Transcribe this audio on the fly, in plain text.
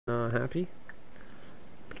Happy?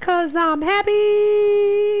 Because I'm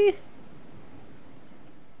happy!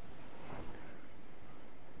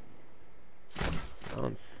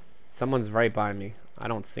 Someone's right by me. I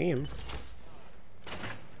don't see him.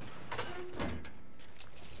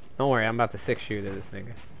 Don't worry, I'm about to 6-shooter this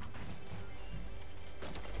nigga.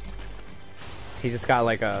 He just got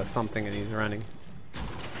like a something and he's running.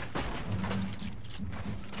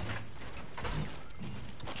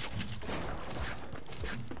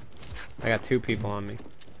 I got 2 people on me.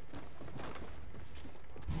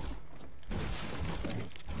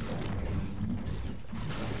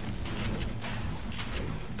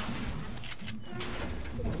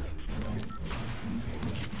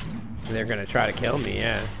 They're gonna try to kill me,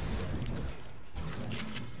 yeah.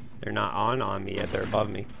 They're not on me yet, they're above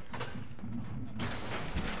me.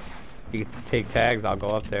 If you take tags, I'll go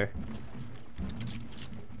up there.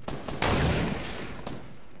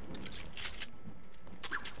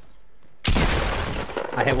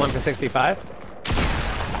 I hit 1 for 65.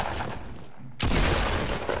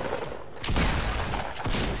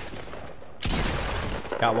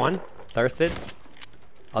 Got 1. Thirsted.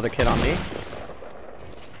 Other kid on me.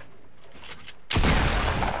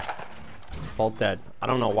 Both dead. I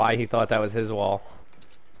don't know why he thought that was his wall.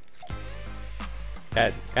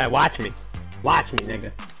 Dad, watch me. Watch me,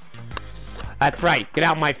 nigga. That's right. Get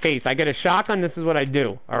out my face. I get a shotgun, this is what I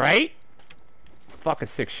do. Alright? Fuck a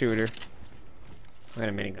 6-shooter. I got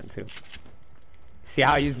a minigun too. See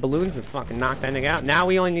how I use balloons and fucking knock that nigga out? Now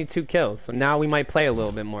we only need 2 kills. So now we might play a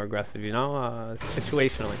little bit more aggressive, you know?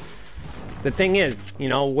 Situationally. The thing is, you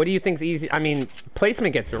know, what do you think's easy? I mean,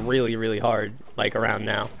 placement gets really, really hard, like around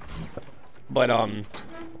now. But,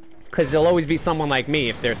 because there'll always be someone like me.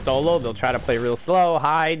 If they're solo, they'll try to play real slow,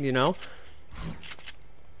 hide, you know?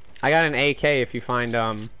 I got an AK if you find,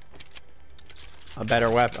 a better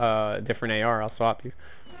weapon, different AR, I'll swap you.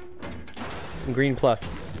 Green plus.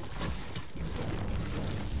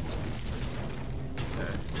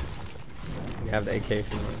 You have the AK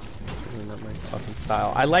if you want. It's really not my fucking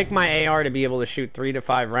style. I like my AR to be able to shoot 3 to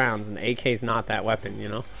 5 rounds, and the AK's not that weapon, you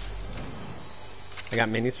know? I got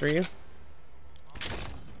minis for you.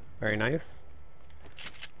 Very nice.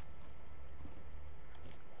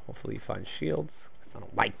 Hopefully you find shields. Cause I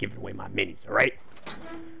don't like giving away my minis, alright?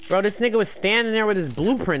 Bro, this nigga was standing there with his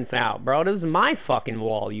blueprints out, bro. This is my fucking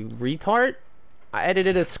wall, you retard. I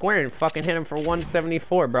edited a square and fucking hit him for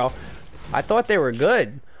 174, bro. I thought they were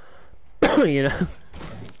good. You know?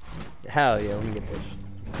 Hell yeah, let me get this.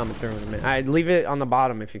 Coming through in a minute. Alright, leave it on the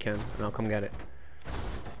bottom if you can, and I'll come get it.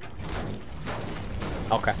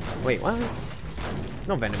 Okay. Wait, what?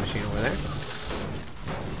 No vending machine over there.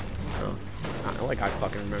 Oh. I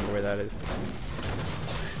fucking remember where that is.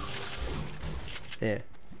 Yeah.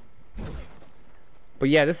 But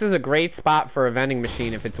yeah, this is a great spot for a vending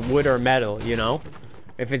machine if it's wood or metal, you know?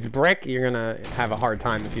 If it's brick, you're gonna have a hard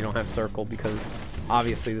time if you don't have circle, because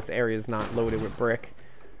obviously this area is not loaded with brick.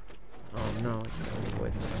 Oh no, it's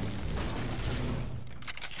wood.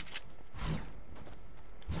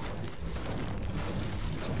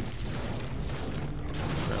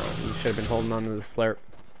 You should have been holding on to the slurp.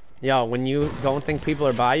 Yo, when you don't think people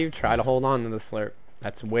are by you, try to hold on to the slurp.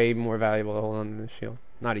 That's way more valuable to hold on to the shield.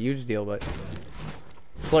 Not a huge deal, but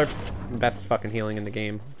slurp's the best fucking healing in the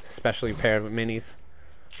game, especially paired with minis.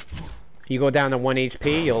 You go down to 1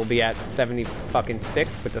 HP, you'll be at 70 fucking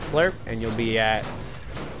 6 with the slurp, and you'll be at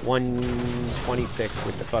 126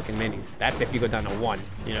 with the fucking minis. That's if you go down to 1,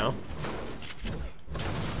 you know?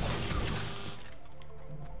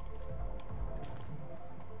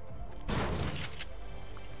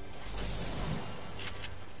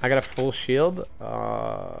 I got a full shield.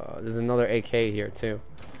 There's another AK here too.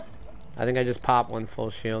 I think I just popped 1 full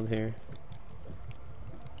shield here.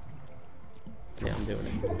 Yeah, I'm doing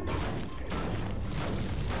it.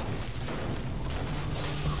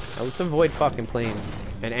 Now, let's avoid fucking planes.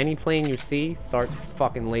 And any plane you see, start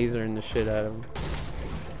fucking lasering the shit out of them.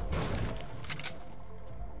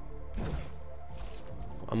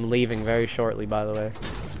 I'm leaving very shortly, by the way.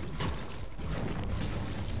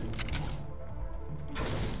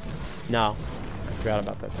 No, I forgot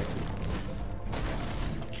about that thing.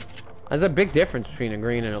 There's a big difference between a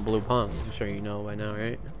green and a blue pump. I'm sure you know by now,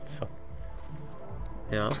 right?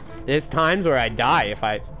 You know, there's times where I die if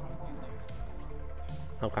I.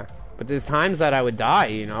 Okay, but there's times that I would die,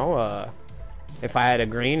 you know, if I had a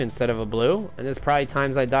green instead of a blue, and there's probably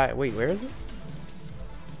times I die. Wait, where is it?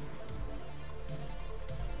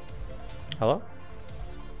 Hello?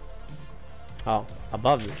 Oh,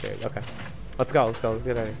 above the stairs. Okay, let's go. Let's go. Let's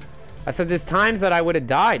get out of here. I said there's times that I would have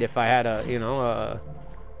died if I had a, you know,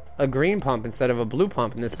 a green pump instead of a blue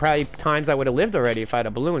pump, and there's probably times I would have lived already if I had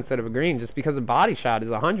a blue instead of a green, just because a body shot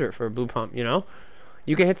is 100 for a blue pump, you know?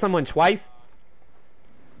 You can hit someone twice.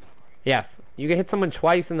 Yes, you can hit someone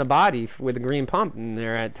twice in the body with a green pump, and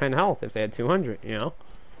they're at 10 health if they had 200, you know?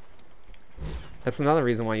 That's another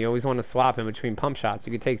reason why you always want to swap in between pump shots.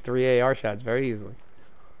 You could take 3 AR shots very easily.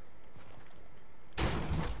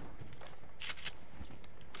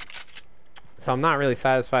 So I'm not really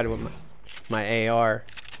satisfied with my AR.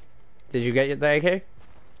 Did you get the AK?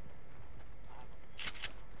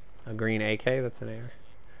 A green AK? That's an AR.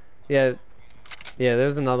 Yeah, yeah.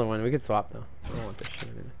 There's another one. We could swap though. I don't want this shit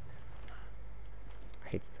in it. I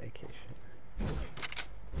hate this AK shit.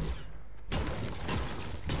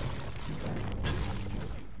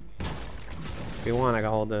 If you want, I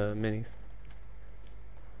got all the minis.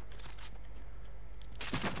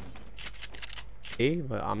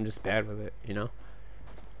 But I'm just bad with it, you know?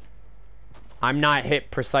 I'm not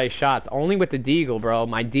hit precise shots. Only with the deagle, bro.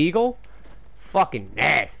 My deagle, fucking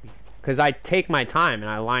nasty. Because I take my time and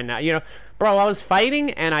I line that. You know, bro, I was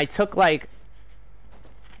fighting and I took like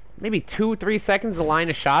maybe 2-3 seconds to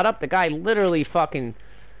line a shot up. The guy literally fucking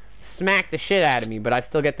smacked the shit out of me, but I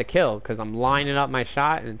still get the kill because I'm lining up my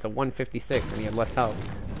shot and it's a 156 and he had less health.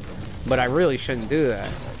 But I really shouldn't do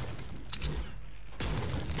that.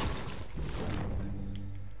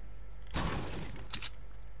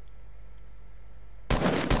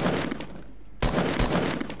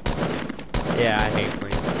 Yeah, I hate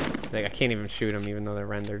planes. Like, I can't even shoot them even though they're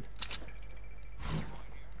rendered.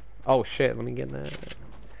 Oh shit, let me get that.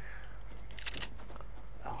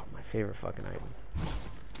 Oh, my favorite fucking item.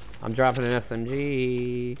 I'm dropping an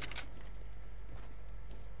SMG.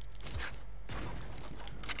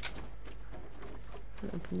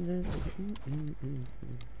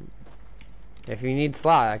 If you need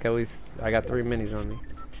slot, I got 3 minis on me.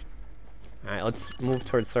 Alright, let's move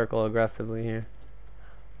towards circle aggressively here.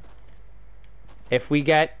 If we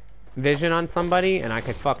get vision on somebody and I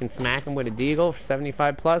could fucking smack him with a deagle for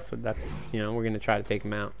 75 plus, that's, you know, we're gonna try to take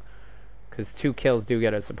him out. Because 2 kills do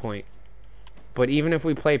get us a point. But even if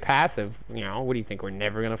we play passive, you know, what do you think? We're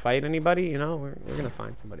never gonna fight anybody? You know, we're gonna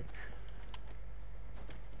find somebody.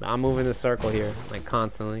 But I'm moving the circle here, like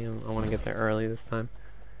constantly. I want to get there early this time.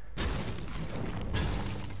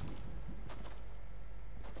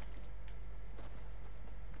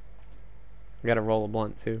 I gotta roll a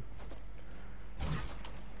blunt too.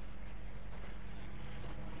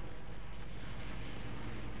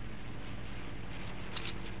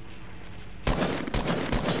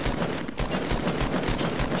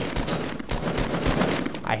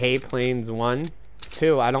 I hate planes. 1,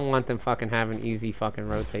 2. I don't want them fucking having easy fucking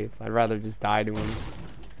rotates. I'd rather just die to them.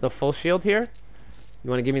 The full shield here? You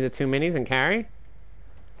want to give me the 2 minis and carry?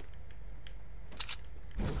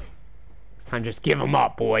 This time just give them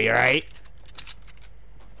up, boy, alright?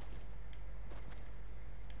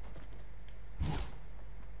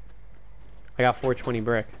 I got 420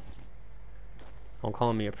 brick. Don't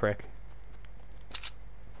call me a prick.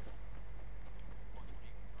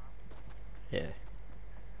 Yeah.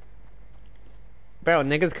 Bro,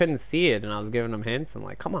 niggas couldn't see it and I was giving them hints. I'm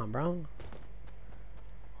like, come on, bro.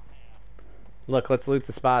 Look, let's loot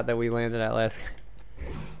the spot that we landed at last.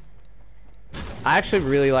 I actually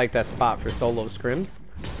really like that spot for solo scrims.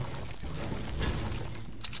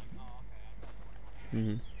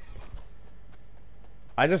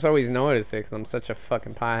 I just always notice it because I'm such a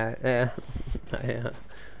fucking pie. Yeah. Yeah.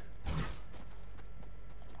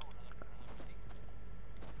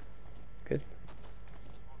 Good.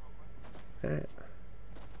 Alright.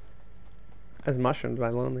 That's mushrooms by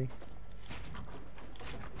Lonely.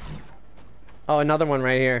 Oh, another one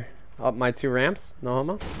right here. Up my 2 ramps. No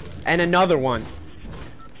homo. And another one.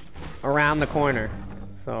 Around the corner.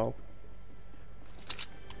 So.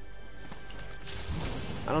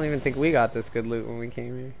 I don't even think we got this good loot when we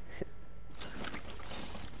came here.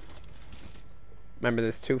 Remember,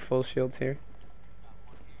 there's 2 full shields here.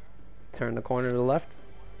 Turn the corner to the left.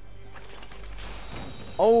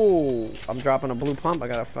 Oh, I'm dropping a blue pump. I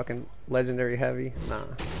got a fucking legendary heavy. Nah,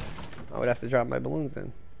 I would have to drop my balloons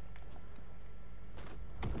in.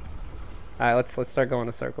 All right, let's start going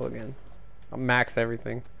to circle again. I'll max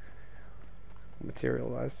everything,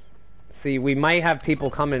 material-wise. See, we might have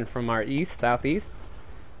people coming from our east, southeast.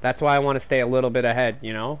 That's why I want to stay a little bit ahead,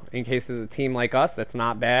 you know, in case it's a team like us that's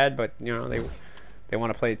not bad, but you know they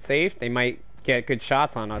want to play it safe. They might get good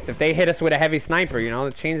shots on us. If they hit us with a heavy sniper, you know,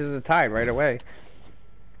 it changes the tide right away.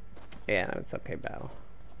 Yeah, that's okay, battle.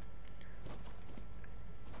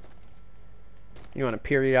 You want to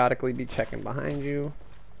periodically be checking behind you.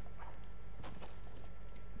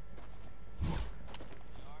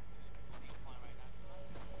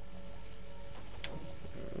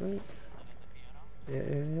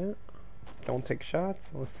 Don't take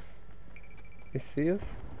shots. They see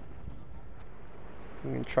us.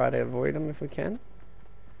 We can try to avoid them if we can.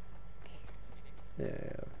 Yeah.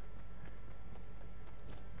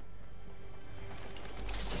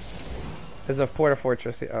 There's a porta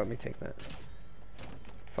fortress here. Oh, let me take that.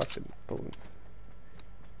 Fucking balloons.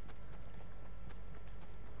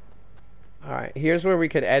 Alright, here's where we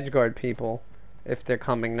could edge guard people if they're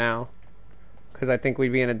coming now. Because I think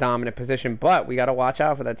we'd be in a dominant position. But we got to watch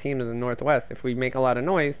out for that team to the northwest. If we make a lot of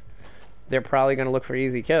noise, they're probably going to look for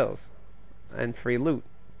easy kills and free loot.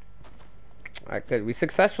 Alright, good. We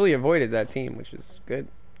successfully avoided that team, which is good.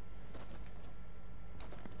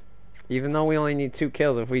 Even though we only need 2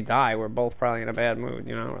 kills, if we die, we're both probably in a bad mood,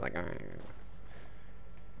 you know? We're like, alright.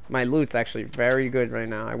 My loot's actually very good right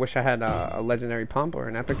now. I wish I had a legendary pump or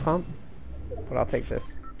an epic pump, but I'll take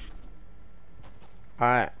this.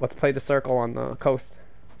 Alright, let's play the circle on the coast.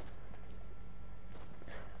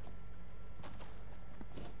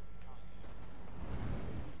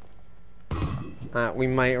 We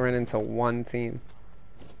might run into one team.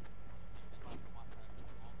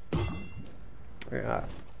 Yeah.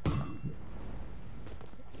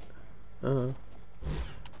 You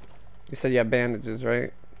said you have bandages,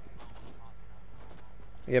 right?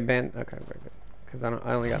 You have okay, very good. Because I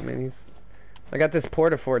only got minis. I got this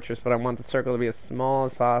porta fortress, but I want the circle to be as small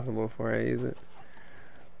as possible before I use it.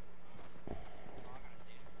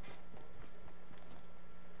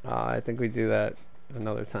 I think we do that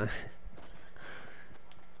another time.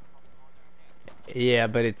 Yeah,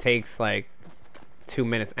 but it takes like 2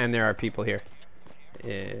 minutes, and there are people here.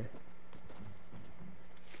 Yeah.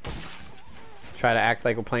 Try to act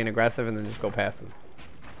like we're playing aggressive and then just go past them.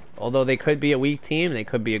 Although they could be a weak team, they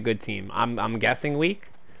could be a good team. I'm guessing weak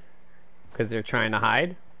because they're trying to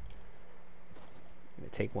hide. I'm gonna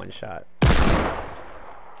take one shot.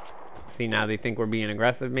 See, now they think we're being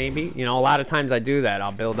aggressive, maybe. You know, a lot of times I do that.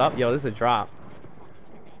 I'll build up. Yo, this is a drop.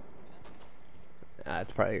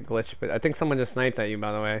 It's probably a glitch, but I think someone just sniped at you,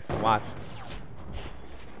 by the way, so watch.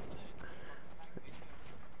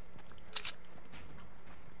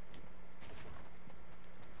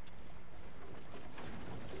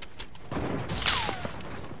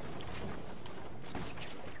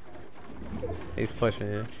 He's pushing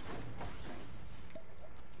you.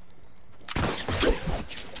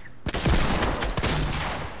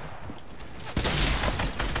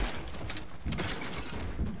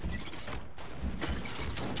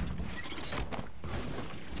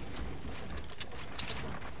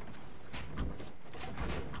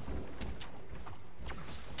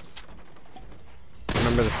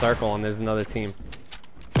 Remember the circle, and there's another team.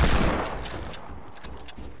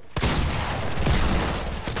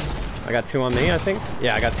 I got 2 on me, I think.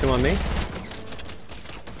 Yeah, I got 2 on me.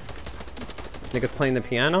 Nigga's playing the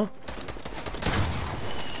piano.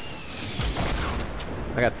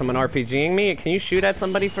 I got someone RPGing me. Can you shoot at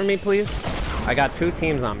somebody for me, please? I got 2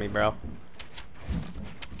 teams on me, bro.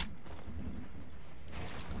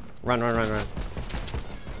 Run, run, run, run.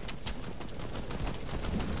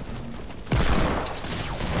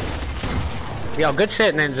 Yo, good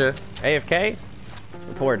shit, Ninja. AFK?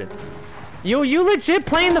 Reported. You legit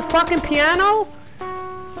playing the fucking piano?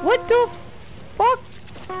 What the fuck?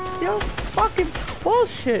 Yo, fucking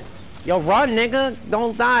bullshit. Yo, run, nigga.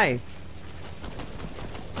 Don't die.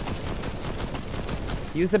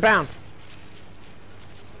 Use the bounce.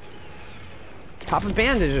 Pop a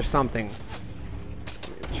bandage or something.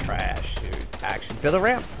 Trash, dude. Action. Build a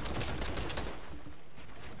ramp.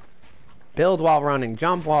 Build while running.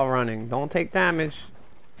 Jump while running. Don't take damage.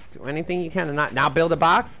 Do anything you can to not. Now build a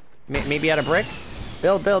box. Maybe out of brick.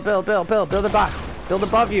 Build, build, build, build, build. Build a box. Build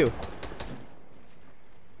above you.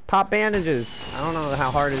 Pop bandages. I don't know how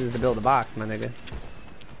hard it is to build a box, my nigga.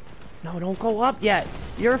 No, don't go up yet.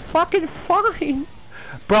 You're fucking fine.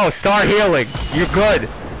 Bro, start healing. You're good.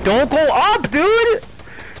 Don't go up, dude.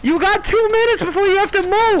 You got 2 minutes before you have to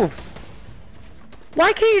move.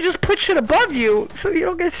 Why can't you just put shit above you so you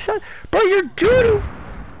don't get shot? Bro, you're doo-doo.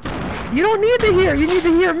 You don't need to hear. You need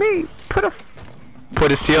to hear me. Put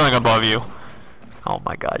a ceiling above you. Oh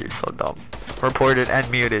my god, you're so dumb. Reported and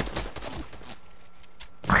muted.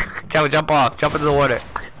 Jump off. Jump into the water.